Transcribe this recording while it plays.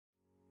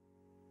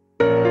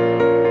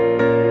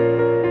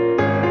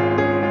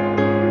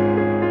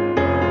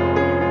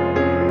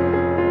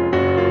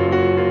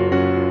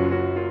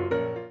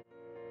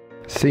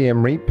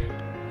Siem Reap,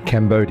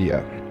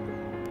 Cambodia.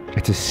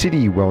 It's a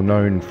city well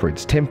known for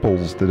its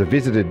temples that are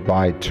visited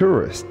by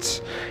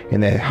tourists in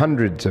their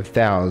hundreds of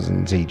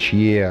thousands each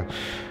year.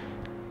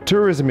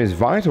 Tourism is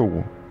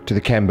vital to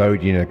the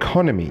Cambodian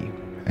economy,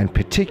 and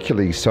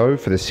particularly so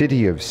for the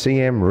city of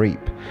Siem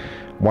Reap,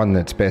 one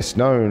that's best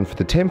known for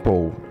the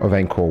temple of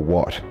Angkor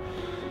Wat.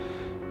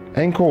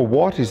 Angkor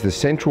Wat is the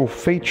central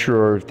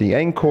feature of the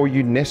Angkor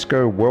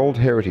UNESCO World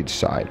Heritage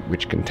Site,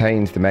 which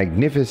contains the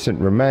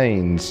magnificent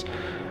remains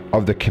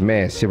of the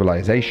Khmer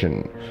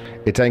civilization.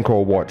 It's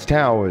Angkor Wat's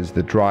towers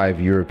that drive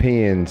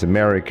Europeans,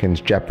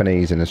 Americans,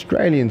 Japanese and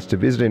Australians to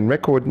visit in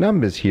record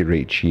numbers here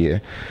each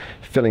year,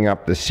 filling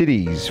up the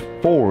city's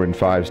 4- and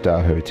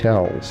 5-star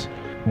hotels.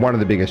 One of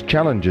the biggest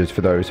challenges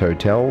for those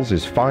hotels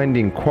is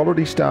finding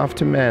quality staff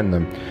to man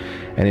them,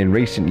 and in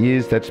recent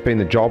years that's been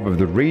the job of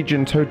the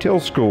region's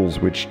hotel schools,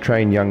 which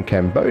train young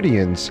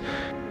Cambodians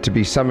to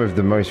be some of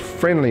the most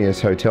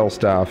friendliest hotel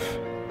staff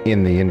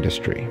in the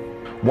industry.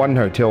 One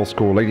hotel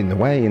school leading the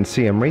way in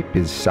Siem Reap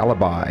is Sala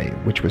Bai,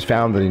 which was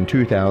founded in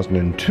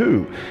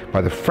 2002 by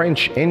the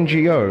French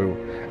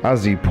NGO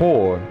Asie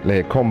pour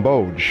le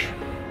Cambodge.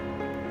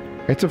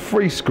 It's a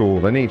free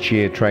school and each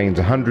year trains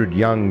 100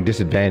 young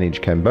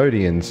disadvantaged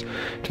Cambodians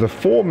to the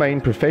 4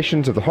 main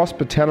professions of the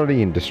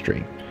hospitality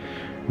industry: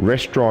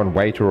 restaurant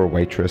waiter or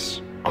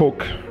waitress,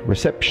 cook,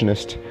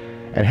 receptionist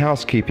and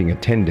housekeeping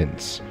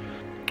attendants.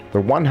 The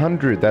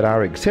 100 that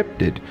are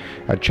accepted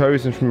are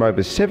chosen from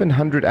over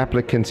 700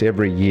 applicants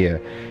every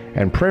year,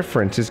 and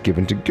preference is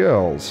given to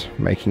girls,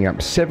 making up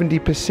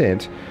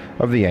 70%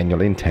 of the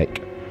annual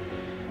intake.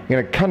 In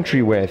a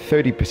country where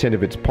 30%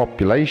 of its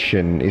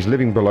population is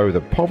living below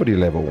the poverty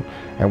level,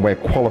 and where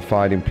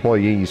qualified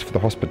employees for the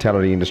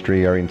hospitality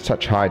industry are in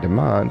such high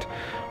demand,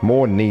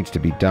 more needs to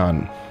be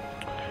done.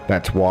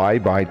 That's why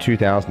by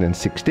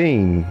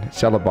 2016,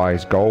 Sala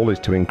Bai's goal is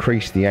to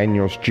increase the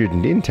annual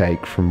student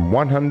intake from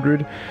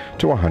 100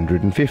 to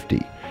 150.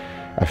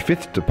 A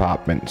 5th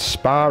department,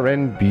 Spa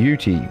and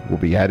Beauty, will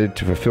be added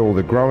to fulfill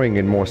the growing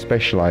and more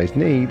specialized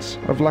needs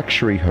of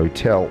luxury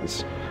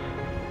hotels.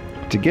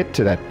 To get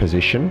to that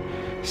position,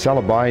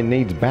 Sala Bai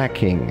needs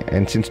backing,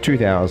 and since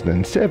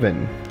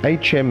 2007,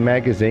 HM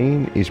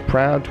Magazine is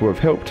proud to have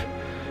helped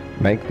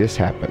make this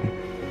happen.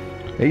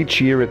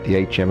 Each year at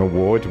the HM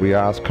Awards, we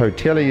ask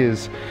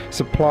hoteliers,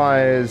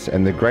 suppliers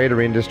and the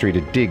greater industry to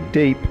dig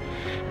deep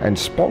and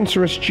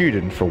sponsor a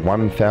student for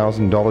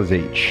 $1,000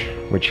 each,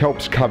 which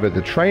helps cover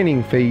the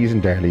training fees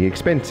and daily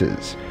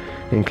expenses,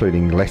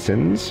 including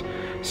lessons,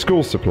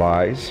 school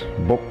supplies,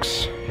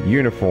 books,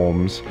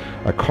 uniforms,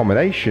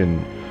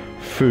 accommodation,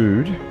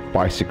 food,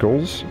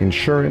 bicycles,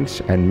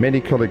 insurance and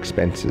medical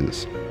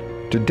expenses.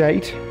 To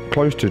date,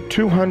 close to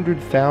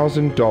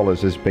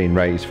 $200,000 has been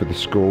raised for the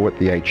school at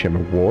the HM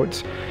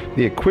Awards,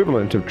 the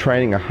equivalent of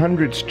training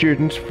 100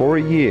 students for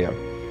a year.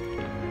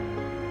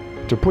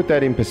 To put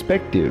that in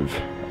perspective,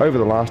 over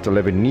the last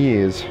 11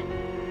 years,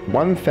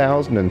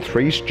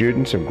 1,003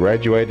 students have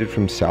graduated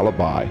from Sala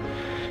Bai,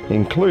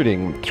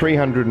 including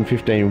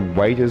 315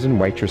 waiters and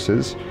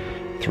waitresses,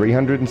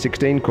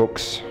 316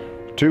 cooks,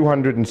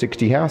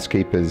 260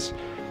 housekeepers,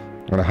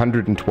 and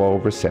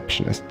 112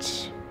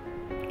 receptionists.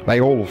 They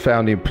all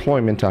found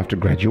employment after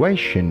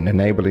graduation,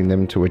 enabling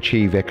them to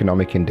achieve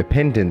economic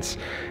independence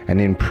and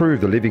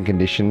improve the living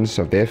conditions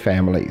of their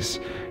families.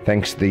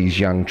 Thanks to these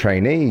young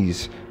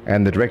trainees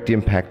and the direct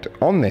impact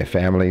on their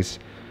families,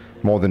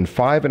 more than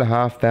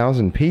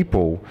 5,500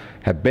 people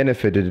have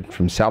benefited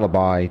from Sala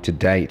Bai to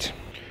date.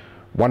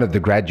 One of the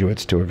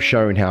graduates to have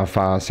shown how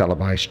far Sala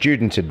Bai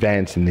students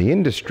advance in the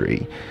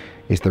industry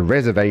is the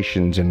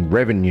reservations and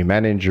revenue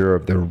manager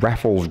of the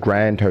Raffles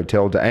Grand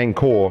Hotel de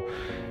Angkor,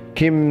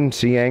 Kim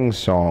Siang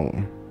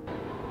Song.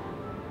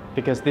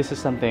 Because this is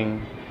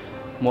something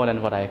more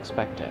than what I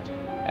expected,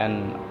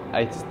 and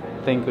I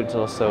think it's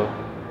also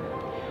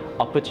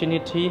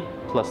opportunity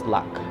plus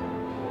luck.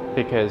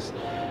 Because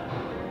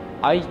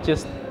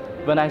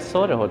when I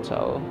saw the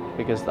hotel,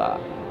 because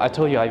I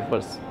told you I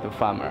was the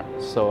farmer,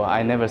 so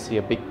I never see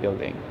a big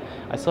building.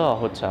 I saw a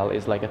hotel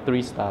is like a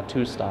 3-star,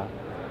 2-star.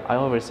 I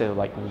always say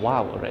like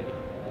wow already.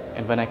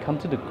 And when I come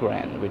to the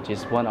Grand, which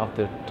is one of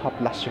the top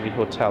luxury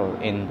hotel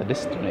in the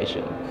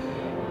destination,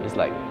 it's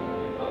like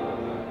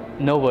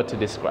no word to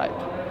describe.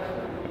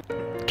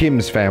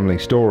 Kim's family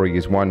story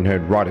is one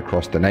heard right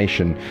across the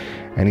nation,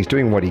 and he's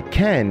doing what he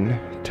can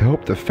to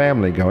help the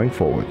family going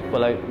forward.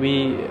 Well,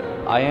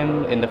 I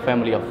am in the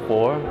family of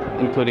 4,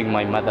 including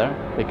my mother,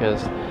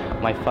 because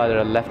my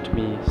father left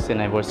me since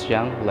I was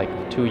young,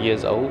 like 2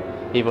 years old.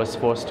 He was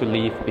forced to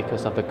leave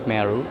because of the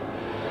Khmer rule.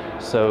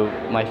 So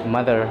my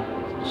mother,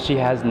 she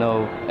has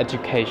no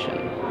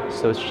education,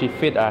 so she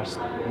feeds us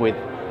with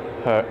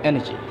her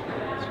energy,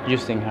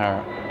 using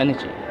her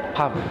energy,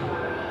 power,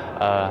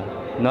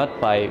 not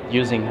by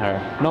using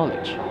her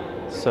knowledge.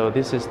 So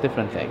this is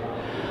different thing.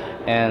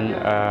 And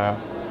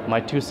my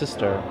 2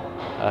 sisters,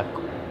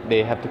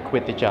 they have to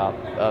quit the job,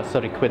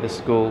 quit the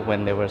school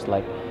when they was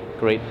like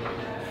grade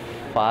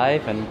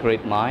 5 and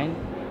grade 9,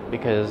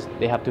 because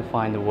they have to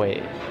find a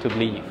way to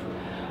leave.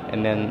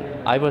 And then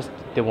I was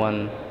the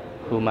one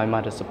who my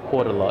mother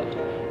supported a lot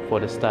for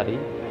the study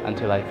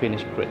until I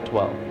finished grade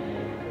 12.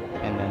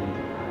 And then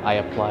I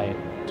applied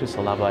to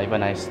Sala Bai.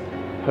 When I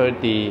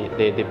heard the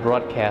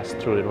broadcast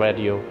through the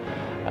radio,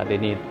 they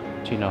need,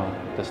 you know,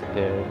 the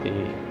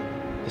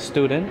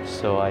students,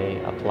 so I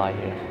apply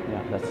here.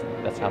 Yeah,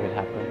 that's how it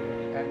happened.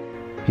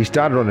 He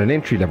started on an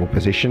entry-level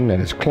position and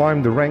has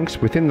climbed the ranks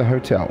within the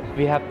hotel.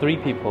 We have 3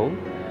 people.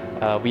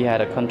 We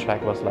had a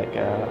contract was like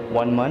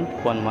 1 month.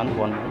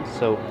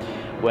 So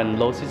when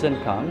low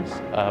season comes,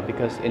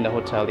 because in the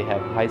hotel they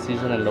have high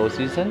season and low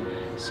season,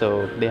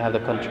 so they have the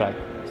contract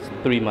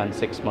 3 months,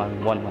 6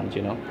 months, 1 month,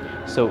 you know.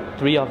 So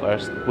 3 of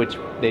us, which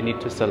they need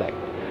to select.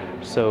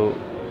 So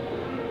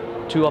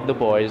 2 of the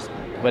boys,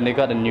 when they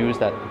got the news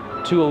that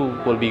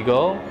 2 will be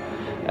gone,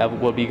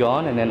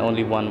 and then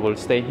only 1 will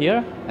stay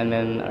here, and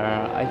then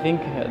I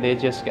think they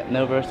just get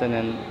nervous, and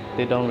then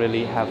they don't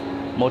really have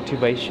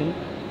motivation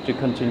to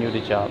continue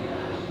the job.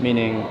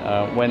 Meaning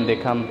when they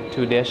come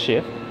to their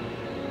shift,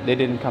 they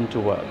didn't come to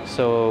work.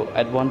 So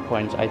at one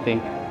point, I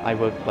think I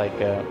worked like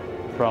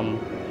from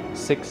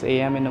 6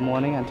 a.m. in the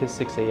morning until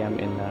 6 a.m.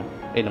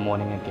 in the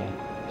morning again.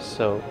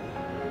 So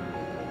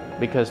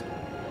because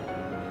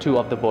 2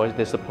 of the boys,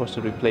 they're supposed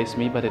to replace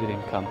me, but they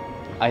didn't come.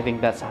 I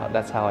think that's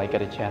how I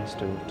get a chance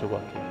to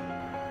work here.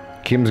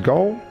 Kim's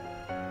goal?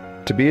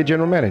 To be a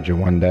general manager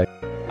one day.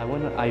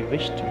 I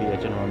wish to be a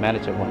general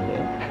manager one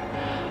day,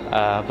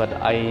 but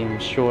I'm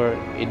sure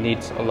it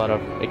needs a lot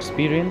of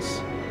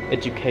experience,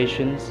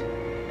 educations,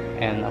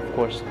 and of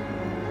course,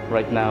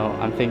 right now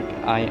I think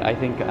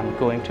I'm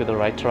going to the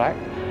right track,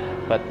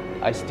 but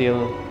I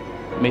still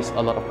miss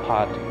a lot of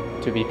part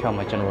to become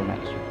a general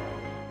manager.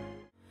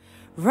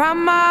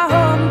 Round my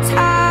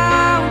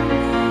hometown,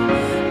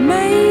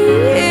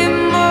 memories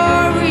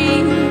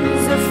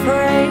of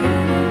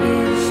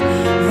phrase.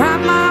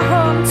 Round my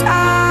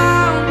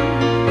hometown,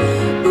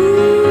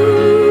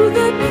 ooh,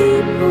 the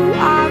people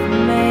I've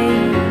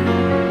made.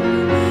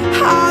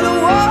 How the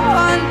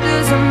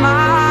wonders of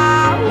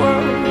my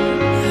world,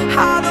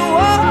 how the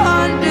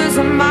wonders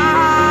of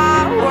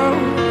my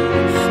world,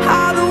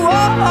 how the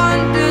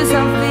wonders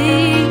of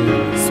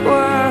this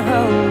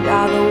world,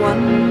 how the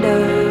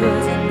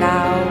wonders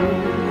now.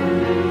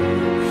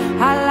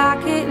 I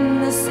like it in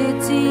the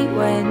city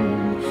when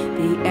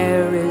the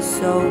air is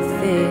so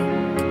thin.